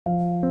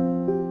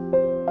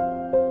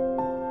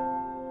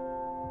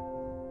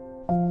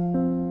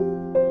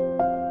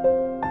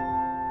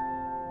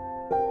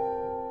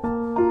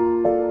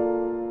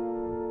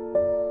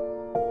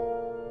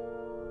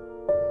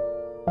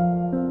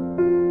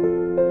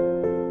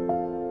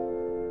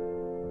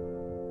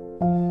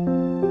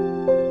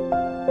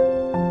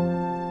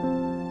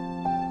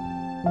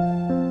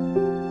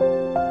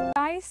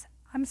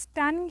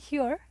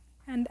here,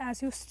 and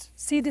as you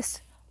see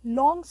this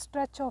long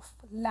stretch of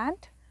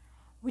land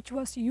which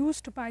was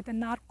used by the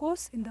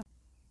NARCOS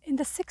in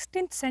the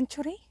 16th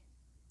century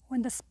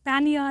when the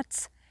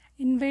Spaniards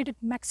invaded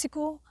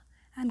Mexico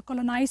and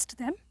colonized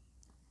them.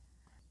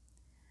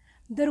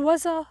 There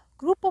was a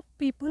group of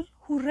people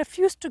who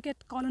refused to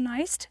get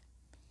colonized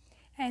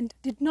and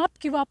did not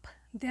give up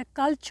their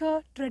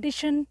culture,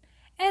 tradition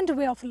and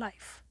way of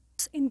life.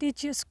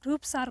 Indigenous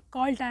groups are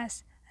called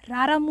as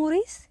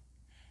Raramuris,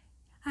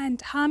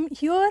 and I'm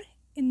here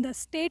in the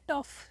state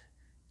of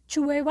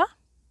Chihuahua,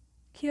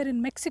 here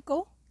in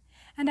Mexico,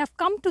 and I've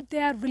come to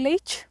their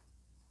village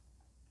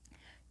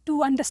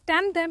to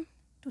understand them,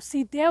 to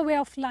see their way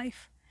of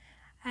life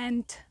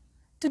and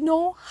to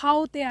know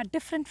how they are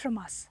different from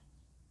us.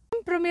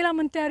 I'm Pramila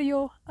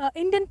Montario, an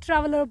Indian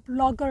traveler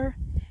blogger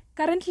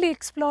currently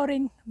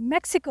exploring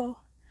Mexico.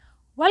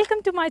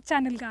 Welcome to my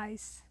channel,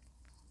 guys.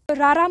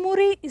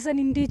 Raramuri is an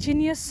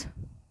indigenous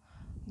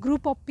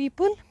group of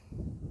people,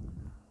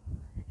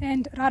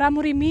 and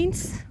Raramuri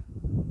means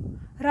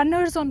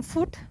runners on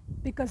foot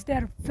because they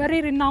are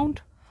very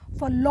renowned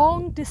for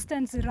long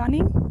distance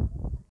running.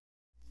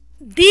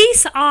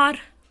 These are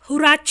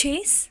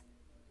huaraches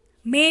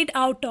made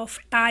out of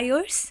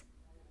tires,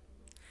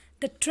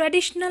 the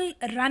traditional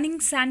running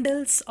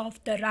sandals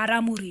of the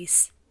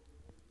Raramuris.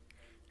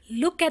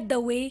 Look at the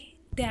way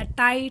they are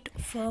tied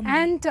firmly.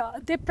 And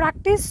they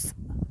practice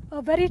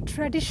a very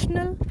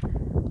traditional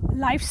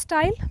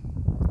lifestyle,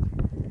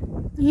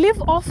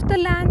 live off the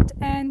land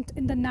and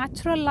in the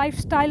natural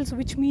lifestyles,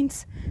 which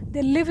means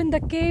they live in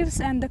the caves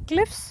and the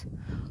cliffs,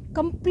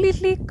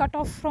 completely cut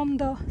off from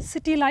the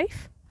city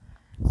life.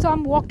 So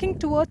I'm walking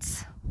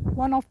towards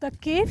one of the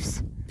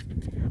caves.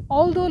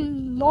 Although a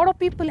lot of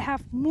people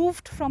have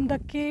moved from the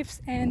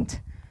caves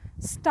and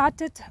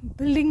started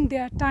building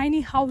their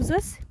tiny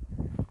houses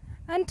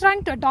and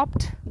trying to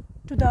adapt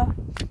to the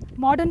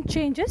modern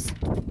changes,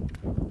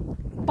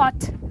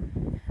 but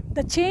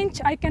the change,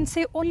 I can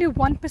say only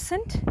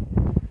 1%.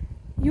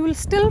 You will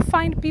still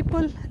find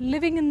people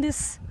living in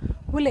this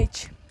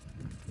village.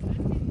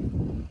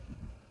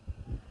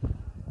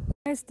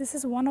 Guys, this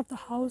is one of the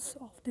house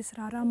of this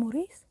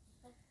Raramuris,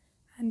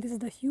 and this is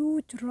the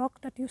huge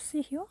rock that you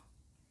see here,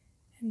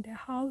 and their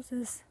house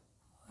is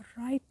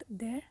right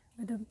there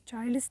where the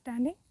child is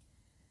standing,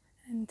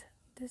 and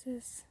this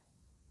is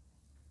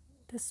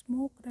the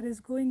smoke that is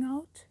going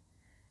out,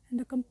 and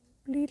they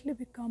completely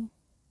become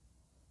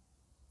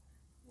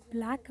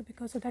black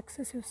because of the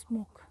excessive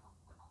smoke.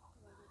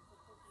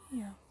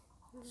 Yeah,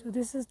 so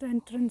this is the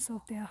entrance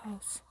of their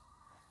house.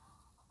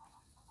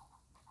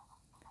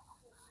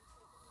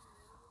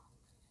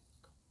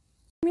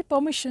 Give me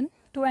permission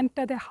to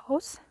enter their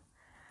house,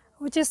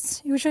 which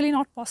is usually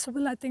not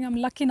possible. I think I'm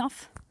lucky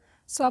enough.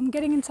 So I'm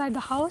getting inside the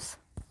house.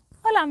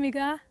 Hola,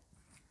 amiga.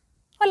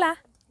 Hola.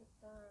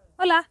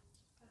 Hola.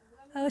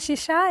 Oh,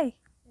 she's shy.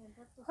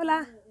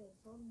 Hola.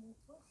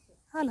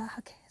 Hola.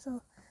 Okay,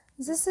 so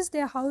this is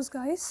their house,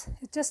 guys.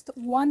 It's just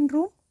one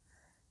room,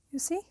 you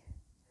see.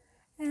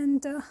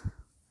 And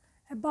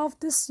above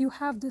this you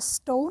have this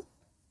stone,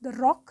 the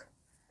rock.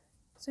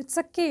 So it's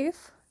a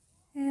cave,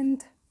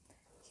 and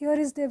here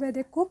is where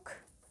they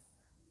cook.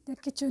 Their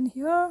kitchen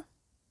here,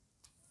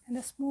 and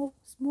the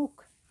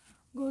smoke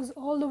goes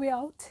all the way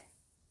out.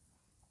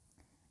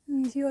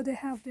 And here they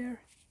have their,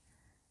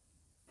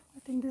 I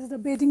think this is the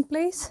bathing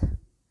place,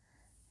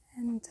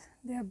 and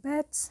their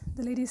beds.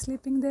 The lady is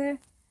sleeping there,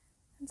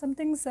 and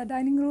something's a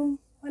dining room.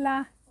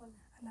 Hola.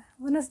 Hola.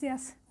 Buenos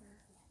días.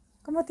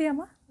 ¿Cómo te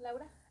llamas?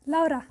 Laura.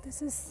 Laura,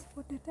 this is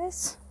what it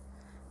is.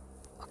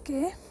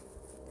 Okay.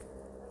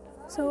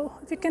 So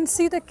if you can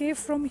see the cave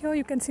from here,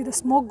 you can see the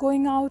smoke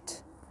going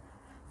out,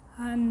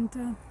 and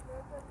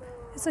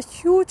it's a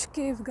huge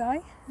cave,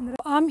 guy. And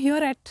I'm here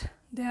at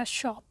their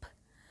shop.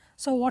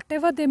 So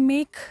whatever they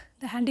make,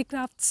 the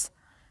handicrafts,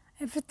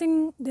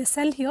 everything they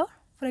sell here.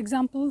 For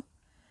example,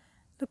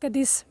 look at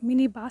these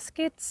mini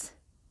baskets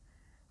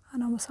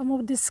and some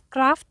of these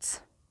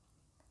crafts,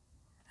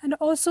 and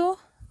also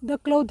the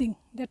clothing,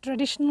 the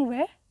traditional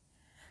wear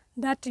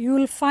that you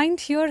will find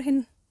here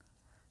in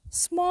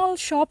small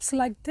shops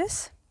like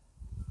this.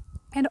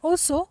 And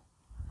also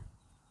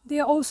they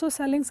are also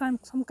selling some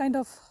kind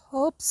of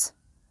herbs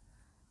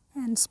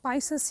and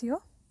spices here.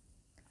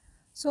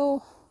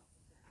 So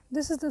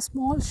this is the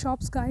small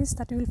shops, guys,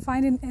 that you will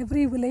find in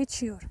every village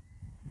here.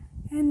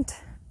 And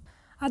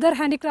other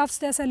handicrafts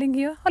they are selling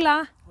here.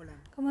 Hola. Hola.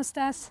 ¿Cómo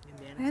estás?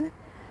 Bien. And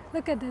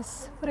look at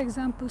this, for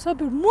example. So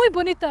muy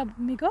bonita,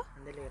 amigo.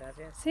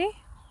 See,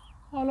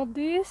 all of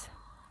these,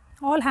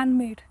 all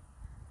handmade.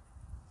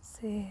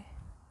 See,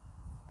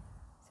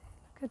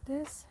 look at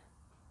this.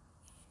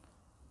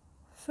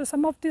 So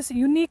some of these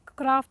unique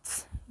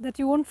crafts that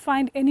you won't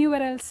find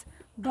anywhere else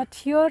but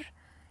here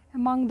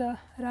among the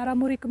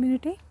Raramuri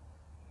community.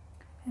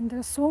 And there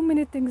are so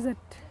many things that...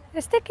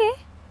 ¿Este qué?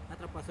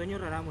 Atrapasueño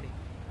Raramuri.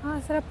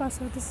 Ah,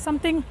 atrapaso. This is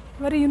something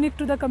very unique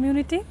to the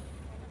community.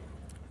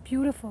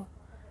 Beautiful,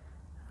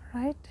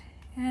 right?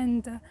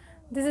 And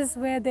this is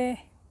where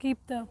they keep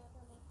the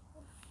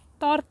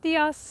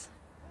tortillas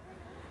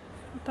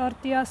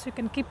tortillas, you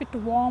can keep it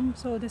warm.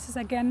 So this is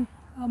again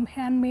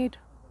handmade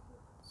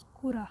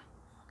kura.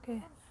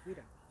 Okay.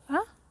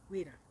 Huh?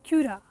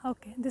 Kura.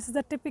 Okay. This is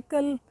the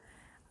typical,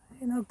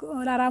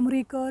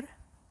 Raramuri girl,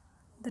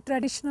 the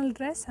traditional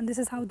dress, and this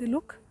is how they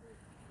look.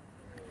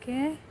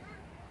 Okay.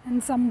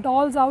 And some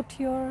dolls out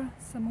here,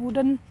 some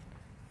wooden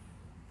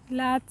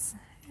lads,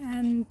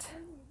 and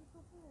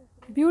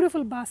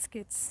beautiful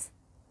baskets.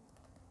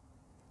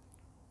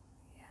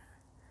 Yeah.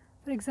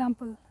 For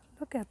example,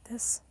 look at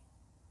this.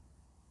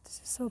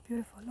 This is so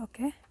beautiful.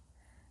 Okay.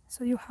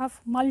 So you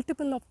have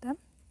multiple of them.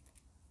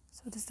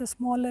 So this is the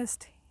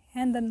smallest,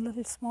 and then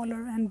little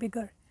smaller and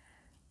bigger.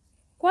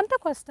 ¿Cuánto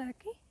cuesta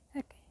aquí?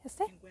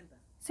 Este?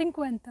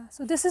 50.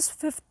 So this is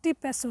 50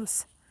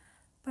 pesos.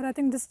 But I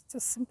think this is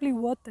just simply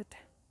worth it.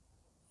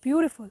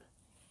 Beautiful.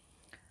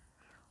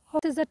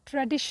 This is a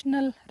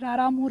traditional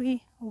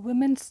Raramuri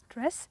women's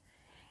dress.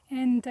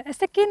 And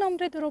este qué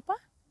nombre de ropa?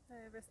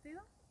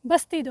 Vestido.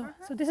 Bastido.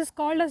 So this is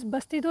called as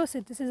bastido.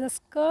 So this is a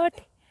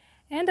skirt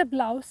and a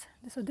blouse.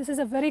 So this is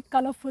a very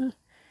colorful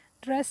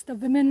dress, the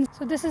women.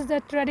 So this is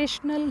the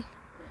traditional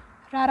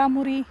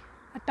Raramuri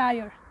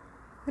attire.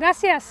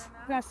 Gracias.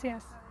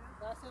 Gracias.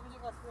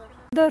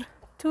 The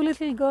two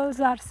little girls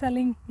are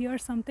selling here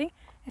something.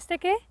 Este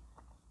qué?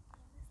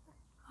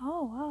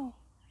 Oh wow.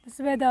 This is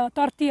where the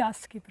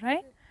tortillas keep,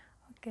 right?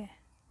 Okay.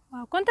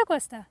 Wow. ¿Cuánto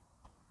cuesta?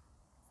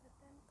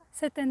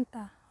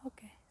 70.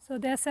 Okay. So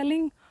they are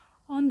selling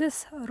on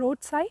this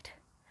roadside.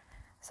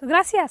 So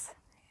gracias.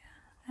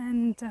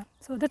 And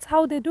so that's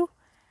how they do.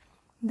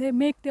 They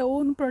make their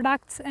own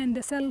products and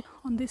they sell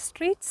on the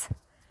streets.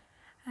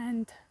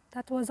 And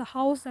that was a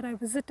house that I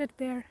visited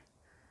there.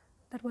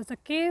 That was a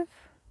cave.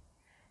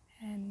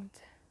 And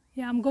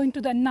yeah, I'm going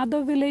to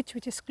another village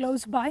which is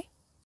close by.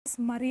 It's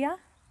Maria.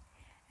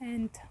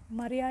 And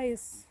Maria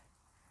is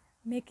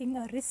making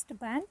a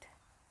wristband.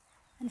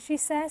 And she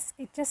says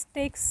it just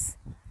takes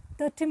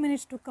 30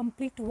 minutes to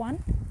complete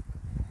one.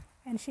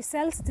 And she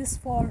sells this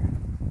for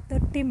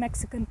 30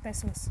 Mexican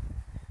pesos.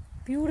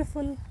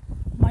 Beautiful,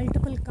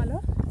 multiple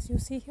color, as you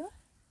see here.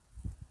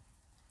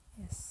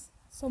 Yes,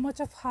 so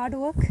much of hard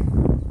work.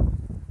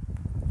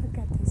 Look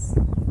at this.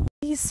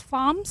 These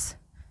farms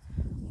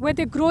where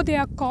they grow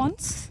their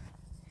corns,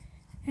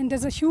 and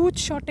there's a huge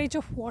shortage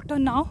of water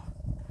now.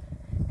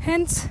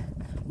 Hence,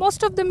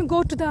 most of them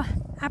go to the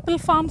apple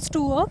farms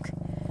to work,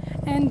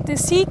 and they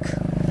seek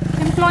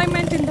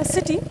employment in the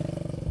city.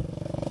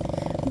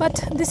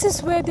 But this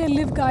is where they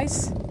live,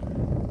 guys.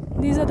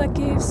 These are the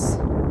caves.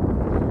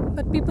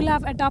 But people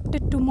have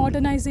adapted to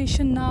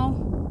modernization now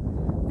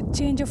with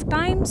change of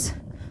times.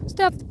 So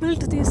they have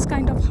built these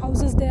kind of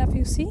houses there, if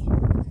you see.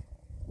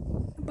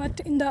 But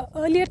in the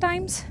earlier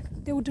times,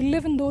 they would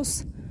live in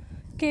those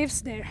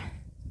caves there.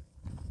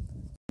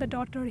 The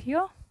daughter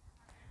here,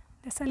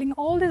 they're selling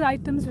all these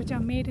items which are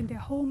made in their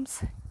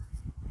homes.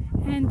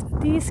 And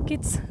these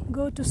kids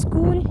go to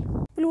school.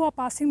 People who are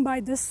passing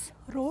by this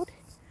road,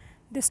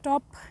 they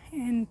stop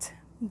and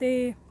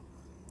they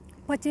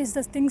purchase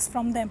the things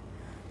from them.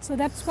 So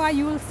that's why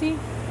you will see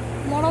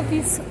a lot of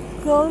these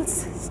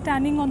girls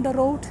standing on the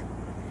road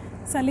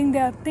selling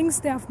their things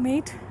they have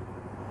made.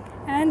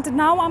 And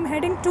now I'm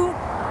heading to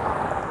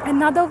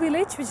another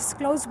village which is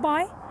close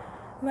by,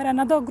 where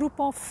another group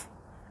of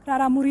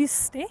Raramuris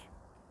stay.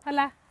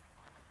 Hala.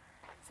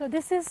 So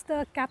this is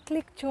the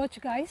Catholic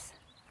church, guys,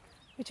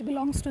 which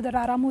belongs to the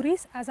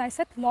Raramuris. As I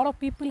said, a lot of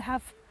people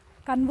have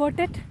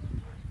converted,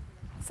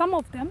 some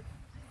of them.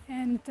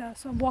 And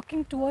so I'm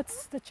walking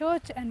towards the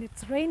church and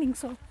it's raining,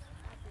 so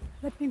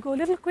let me go a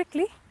little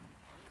quickly.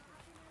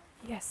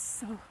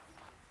 Yes, so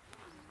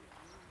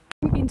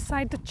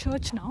inside the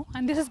church now,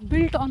 and this is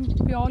built on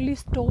purely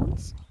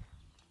stones.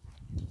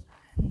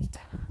 And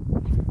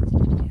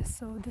yes,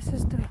 so this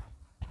is the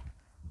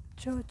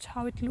church,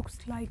 how it looks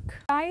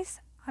like.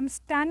 Guys, I'm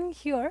standing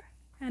here,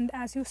 and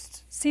as you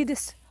see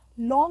this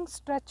long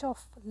stretch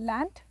of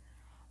land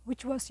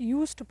which was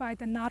used by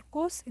the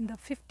NARCOS in the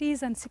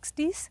 50s and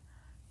 60s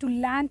to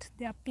land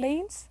their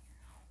planes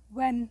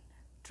when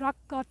drug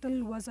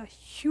cartel was a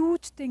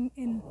huge thing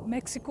in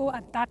Mexico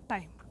at that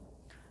time.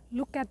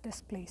 Look at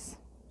this place.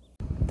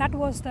 That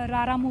was the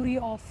Raramuri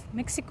of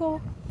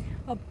Mexico,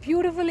 a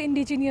beautiful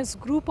indigenous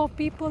group of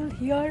people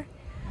here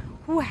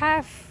who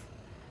have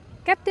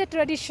kept their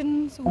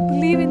traditions, who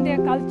believe in their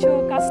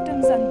culture,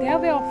 customs and their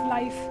way of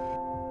life.